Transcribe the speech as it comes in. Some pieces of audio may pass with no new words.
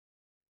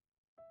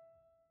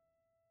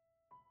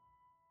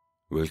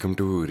Welcome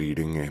to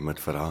reading Ahmad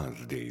Faraz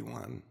Day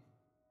 1।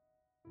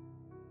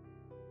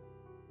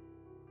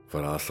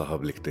 Faraz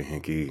साहब लिखते हैं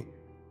कि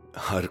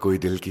हर कोई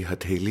दिल की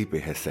हथेली पे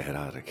है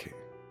सहरा रखे,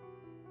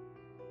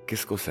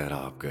 किसको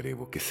सैराब करे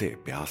वो किसे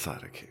प्यासा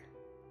रखे।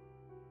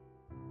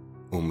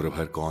 उम्र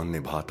भर कौन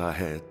निभाता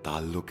है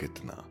ताल्लुक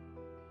इतना,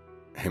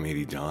 है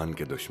मेरी जान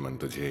के दुश्मन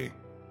तुझे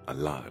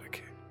अल्लाह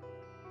रखे।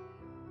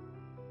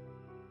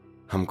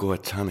 हमको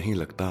अच्छा नहीं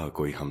लगता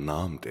कोई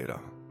हमनाम तेरा,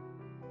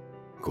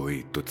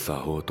 कोई तुझसा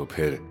हो तो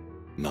फिर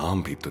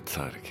नाम भी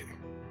तुझसा रखे।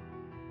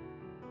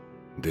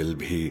 दिल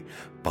भी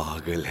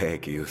पागल है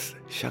कि उस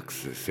शख्स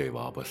से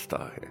वाबस्ता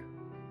है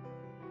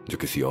जो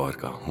किसी और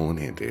का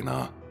होने देना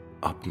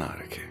अपना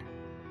रखे।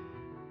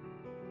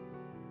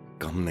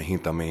 कम नहीं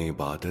तमे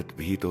इबादत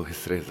भी तो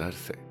हिस्से जर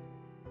से,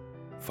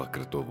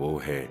 फक्र तो वो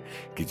है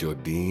कि जो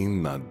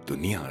दीन ना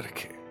दुनिया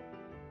रखे।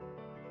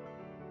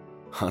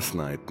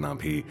 हंसना इतना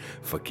भी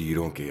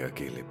फकीरों के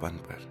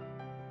अकेलेपन पर,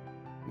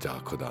 जा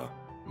खुदा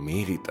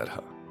मेरी तरह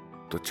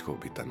तुझको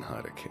भी तन्हा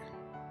रखे।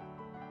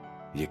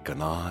 ये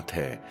कनात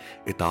है,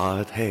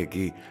 इताअत है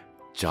कि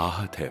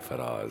चाहत है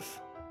फराज,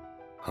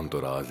 हम तो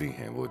राजी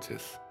हैं वो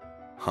जिस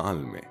हाल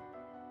में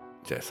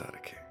जैसा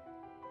रखे।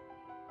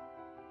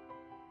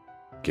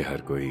 कि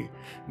हर कोई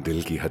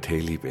दिल की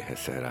हथेली पे है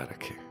सहरा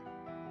रखे,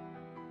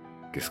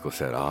 किसको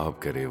सैराब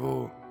करे वो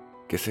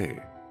किसे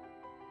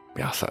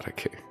प्यासा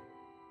रखे।